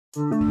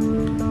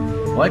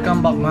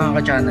Welcome back mga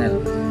ka-channel.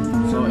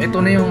 So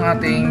ito na yung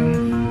ating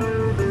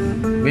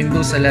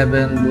Windows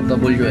 11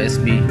 bootable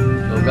USB.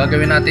 So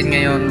gagawin natin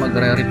ngayon,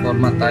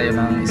 magre-reformat tayo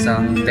ng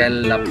isang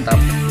Dell laptop.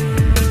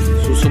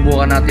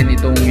 Susubukan natin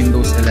itong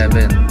Windows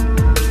 11.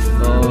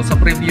 So sa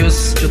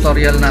previous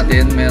tutorial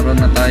natin, meron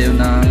na tayo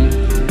ng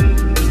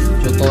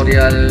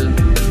tutorial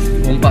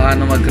kung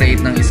paano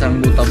mag-create ng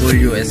isang bootable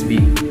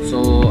USB.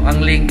 So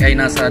ang link ay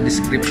nasa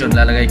description,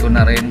 lalagay ko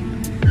na rin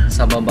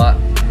sa baba.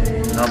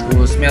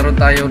 Tapos meron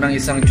tayo ng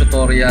isang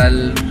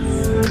tutorial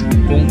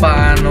kung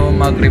paano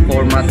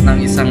mag-reformat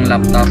ng isang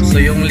laptop. So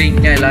yung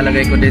link niya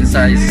ilalagay ko din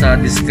sa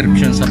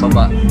description sa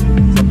baba.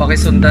 So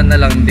pakisundan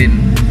na lang din.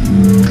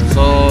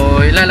 So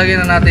ilalagay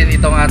na natin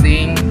itong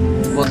ating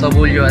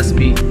bootable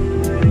USB.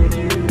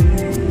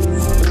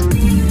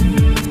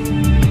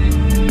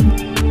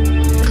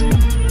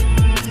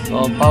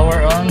 So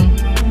power on,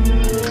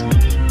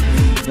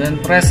 then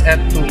press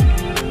F2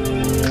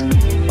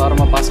 para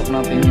mapasok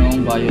natin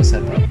yung BIOS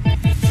setup.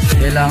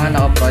 Kailangan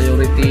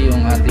naka-priority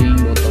yung ating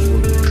bootable.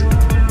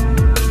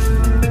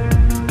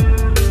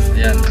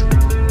 Ayan,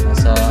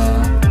 nasa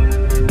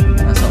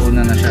una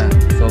na siya.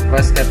 So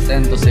press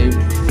F10 to save,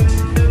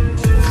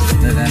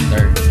 then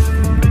enter.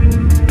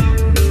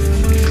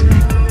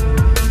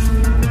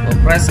 So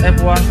press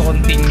F1 to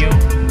continue.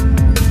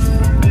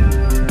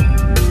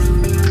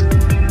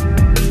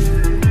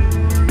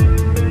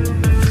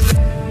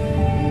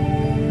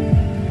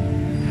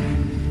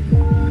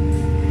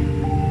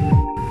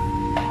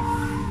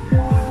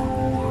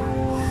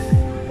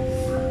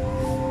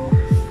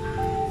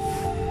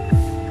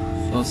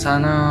 So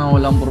sana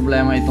walang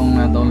problema itong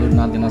download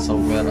natin na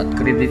software at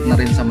credit na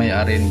rin sa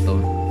may-ari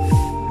nito.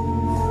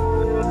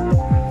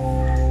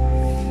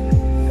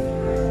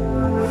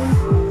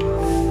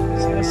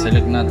 So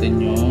select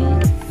natin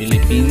yung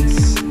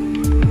Philippines.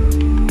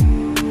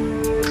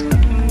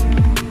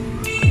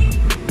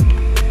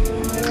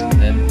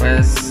 Then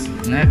press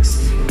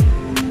next.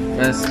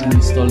 Press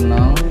install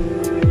now.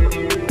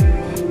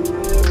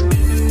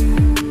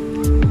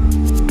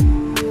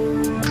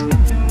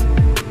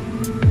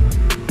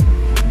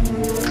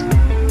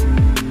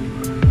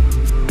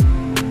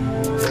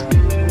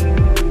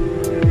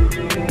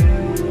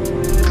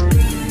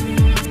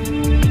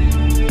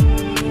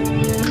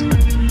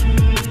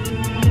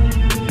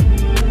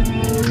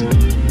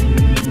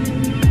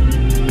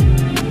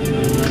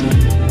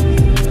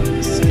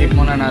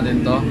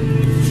 Natin to.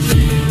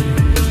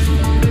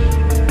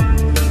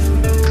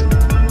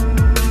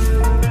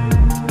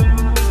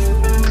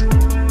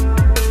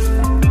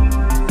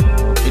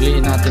 So,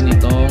 piliin natin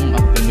itong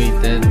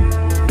activated.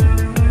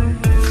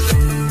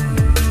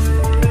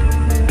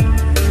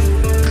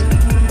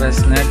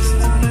 Press next.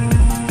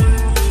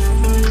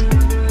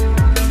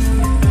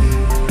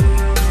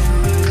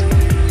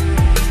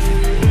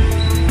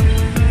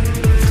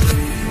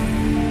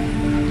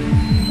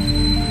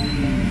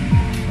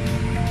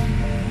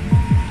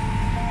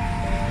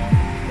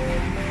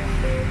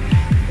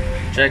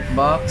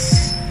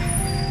 Checkbox,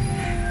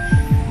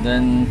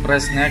 then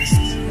press next.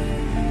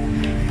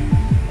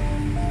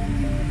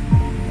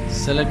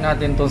 Select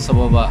natin to sa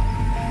baba.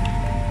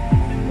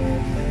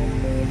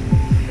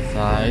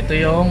 So ito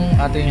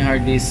yung ating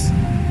hard disk.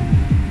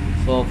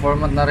 So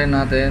format na rin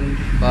natin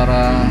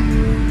para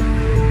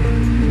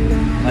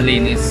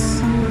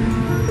malinis.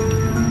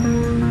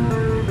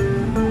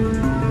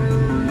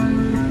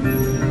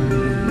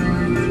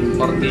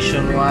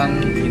 Partition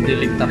 1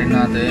 i-delete na rin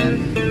natin.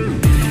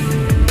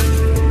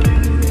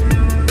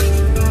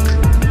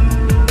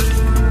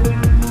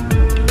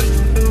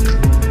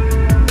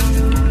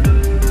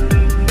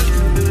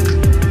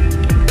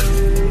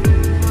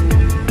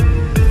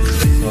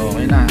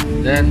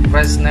 Then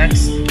press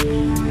next.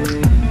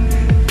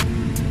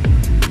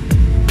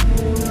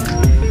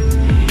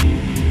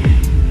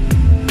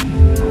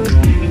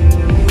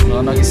 So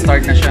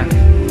nag-start na siya.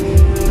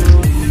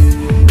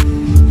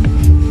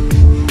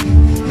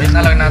 Wait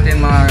na lang natin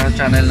mga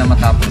channel na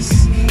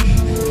matapos.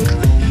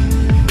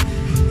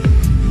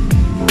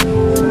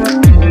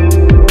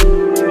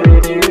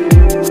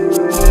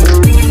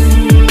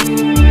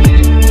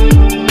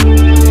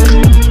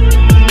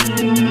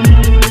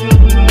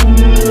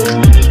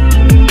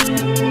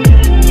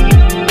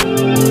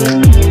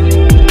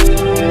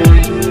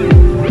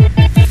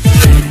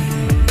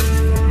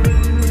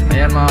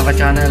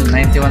 Channel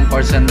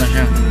 91% na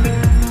siya.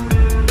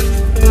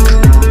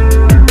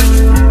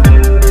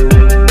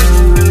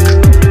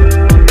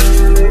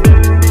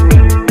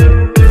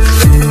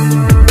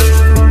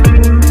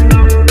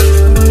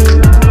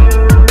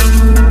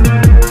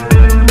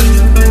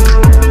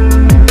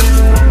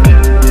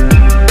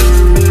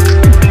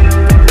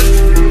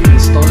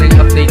 Installing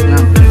update na.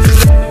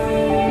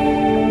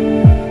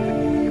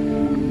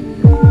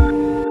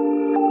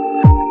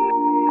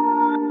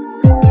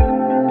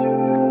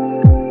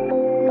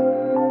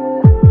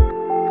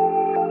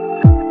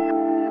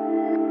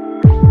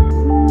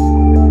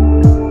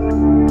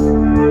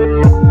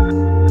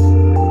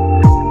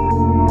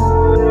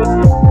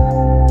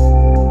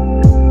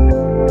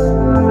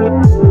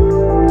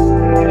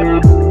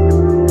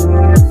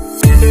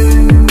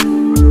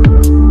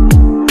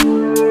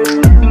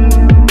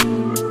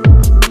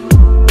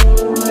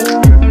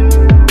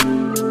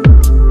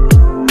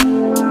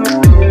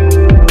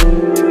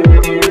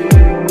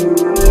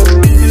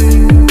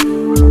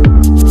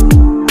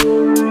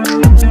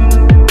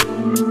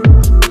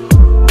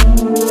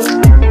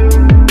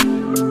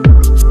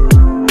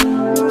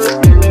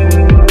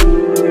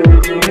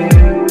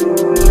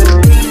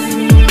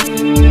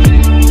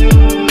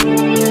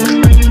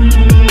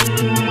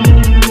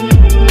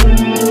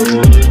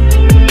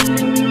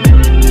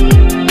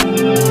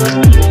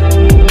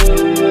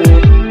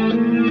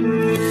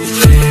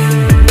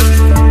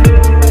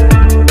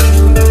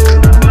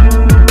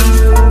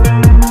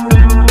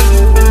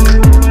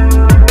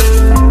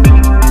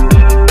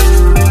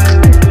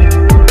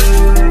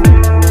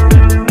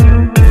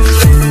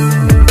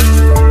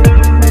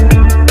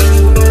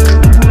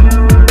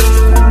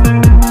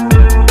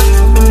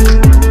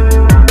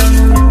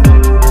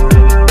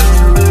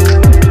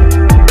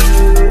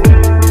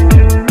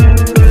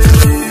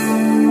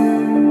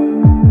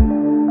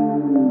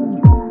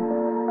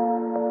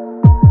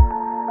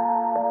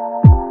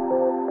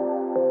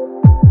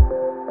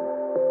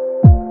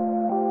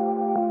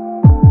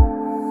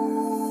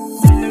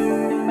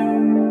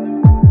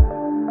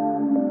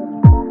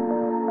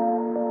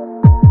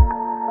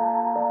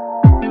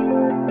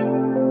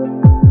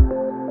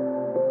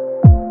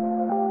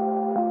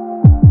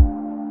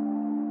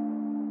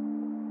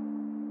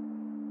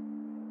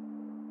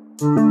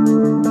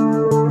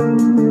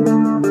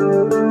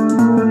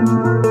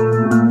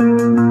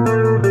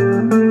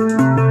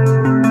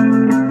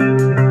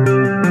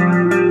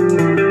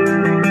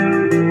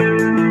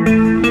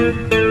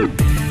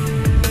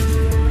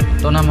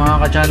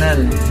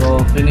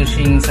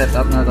 finishing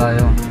setup na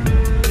tayo.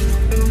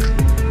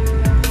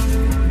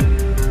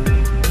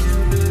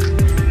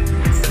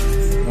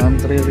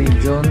 Country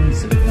region,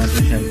 select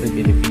natin syempre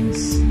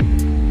Philippines.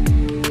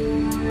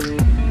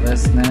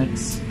 Press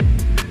next.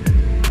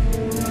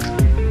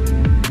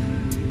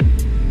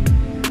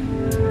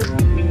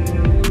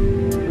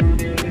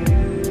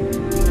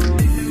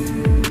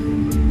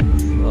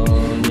 So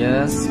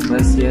yes,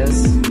 press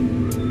yes.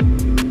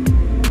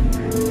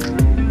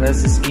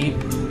 Press skip.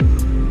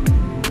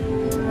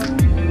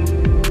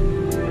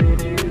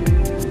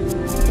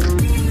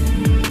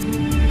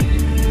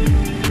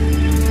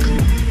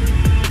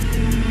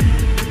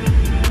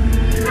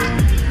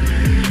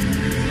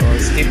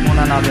 Skip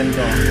muna natin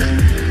to.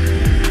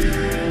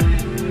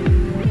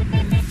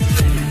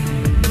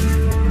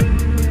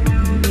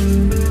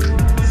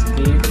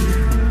 Skip.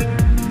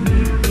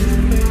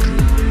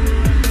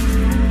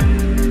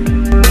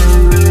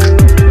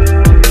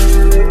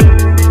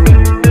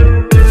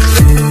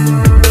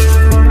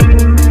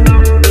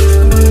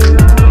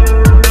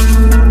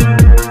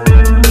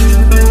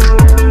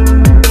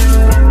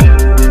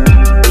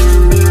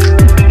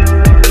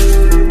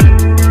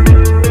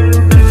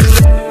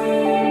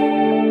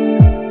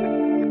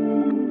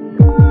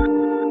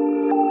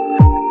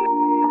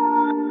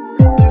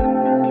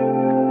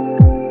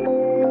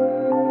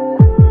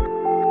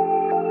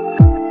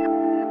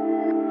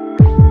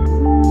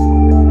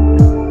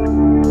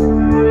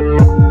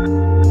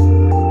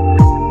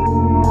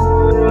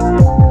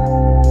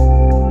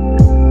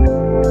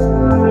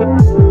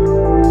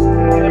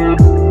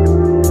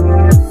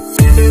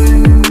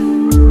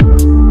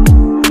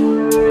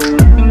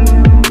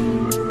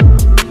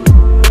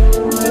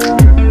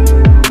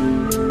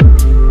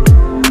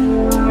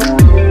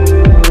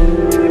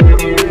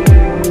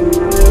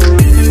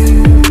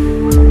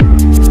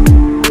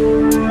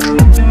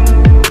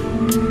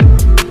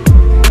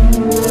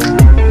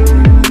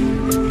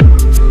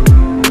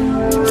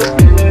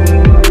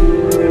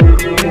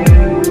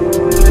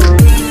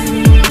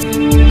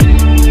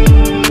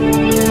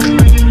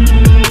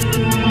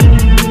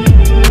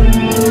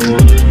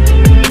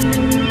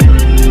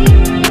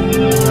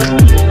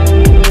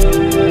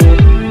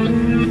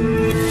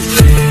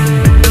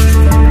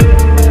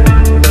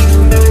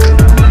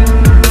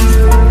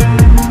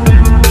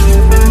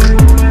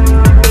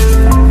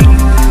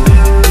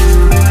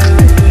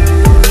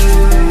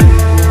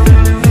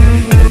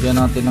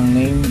 Natin ng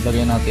name,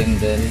 lagyan natin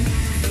Del.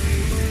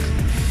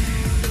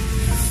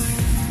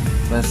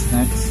 Press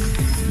next.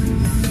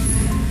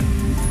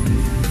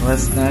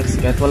 Press next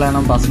kahit wala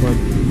ng password.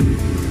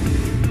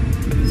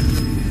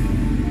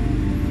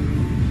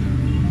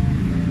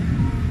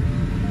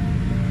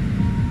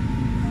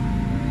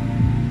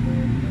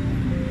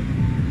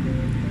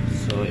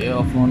 So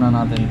i-off muna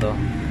natin to.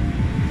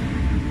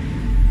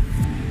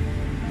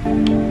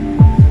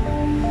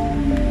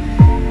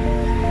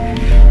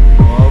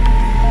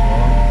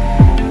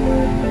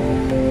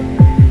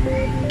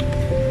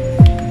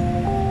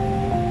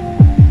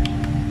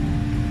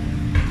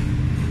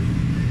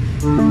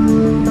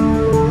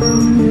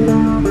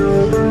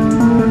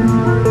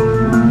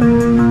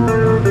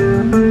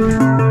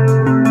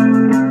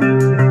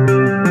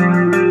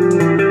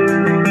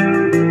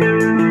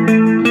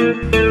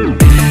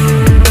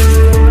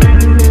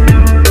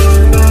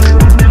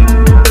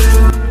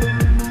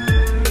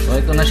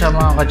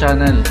 Mga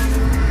ka-channel,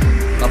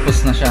 tapos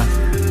na siya.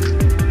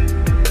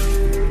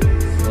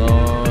 So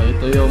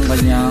ito yung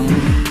kanyang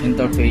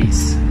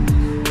interface.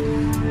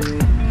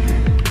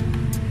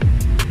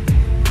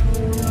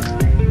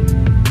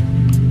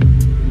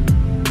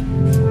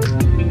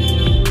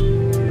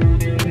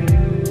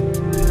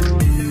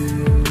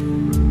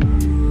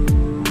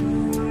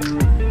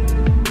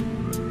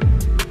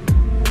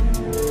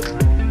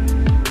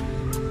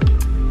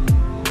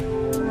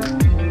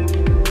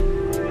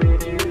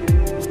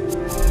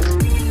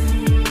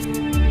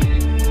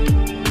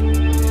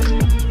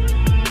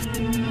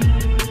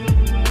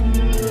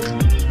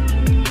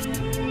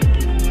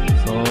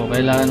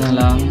 Kailangan na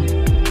lang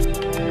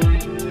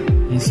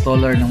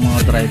installer ng mga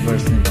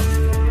drivers nito.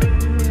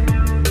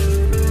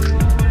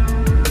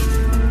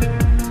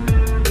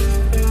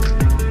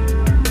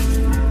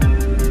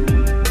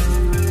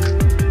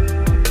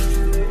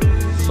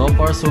 So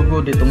far so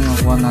good itong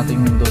nakuha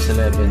nating Windows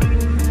 11.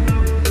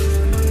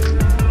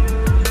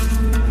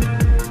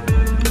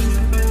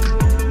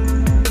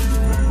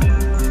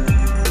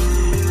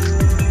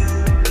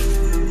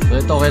 So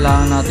ito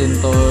kailangan natin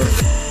to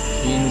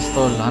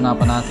i-install,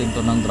 hanapan natin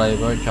to ng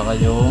driver tsaka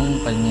yung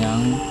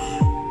kanyang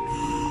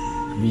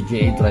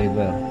VGA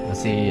driver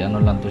kasi ano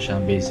lang to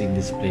siya, basic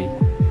display.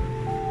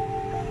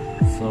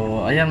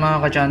 So ayan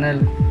mga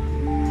ka-channel,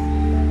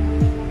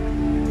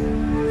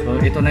 so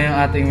ito na yung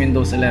ating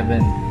Windows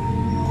 11.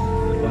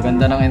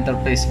 Maganda ng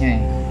interface nya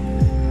eh.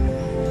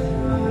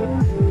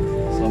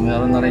 So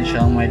meron na rin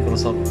siyang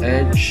Microsoft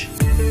Edge.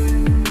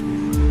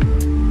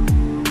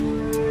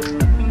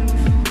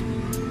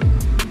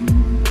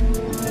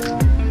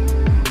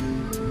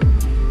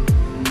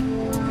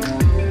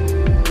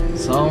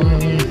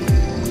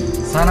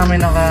 Sana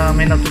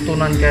may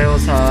natutunan kayo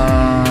sa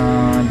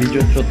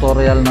video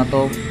tutorial na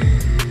to.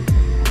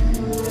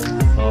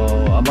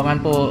 So abangan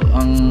po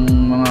ang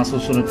mga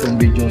susunod kong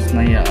videos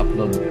na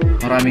i-upload.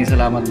 Maraming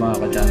salamat mga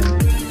ka-channel.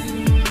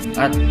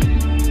 At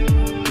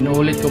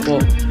inuulit ko po,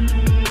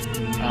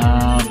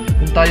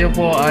 kung tayo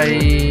po ay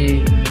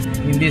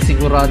hindi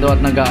sigurado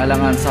at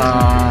nag-aalangan sa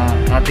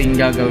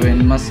ating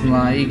gagawin, mas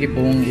maigi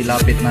pong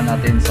ilapit na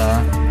natin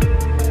sa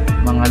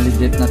mga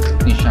legit na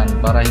technician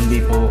para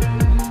hindi po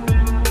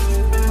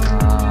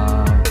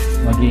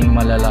maging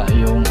malala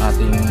yung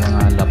ating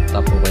mga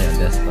laptop o kaya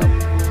desktop.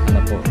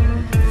 Ano po,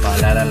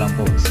 paalala lang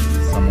po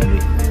sa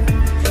muli.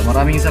 So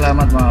maraming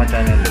salamat mga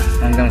ka-channel.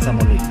 Hanggang sa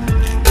muli.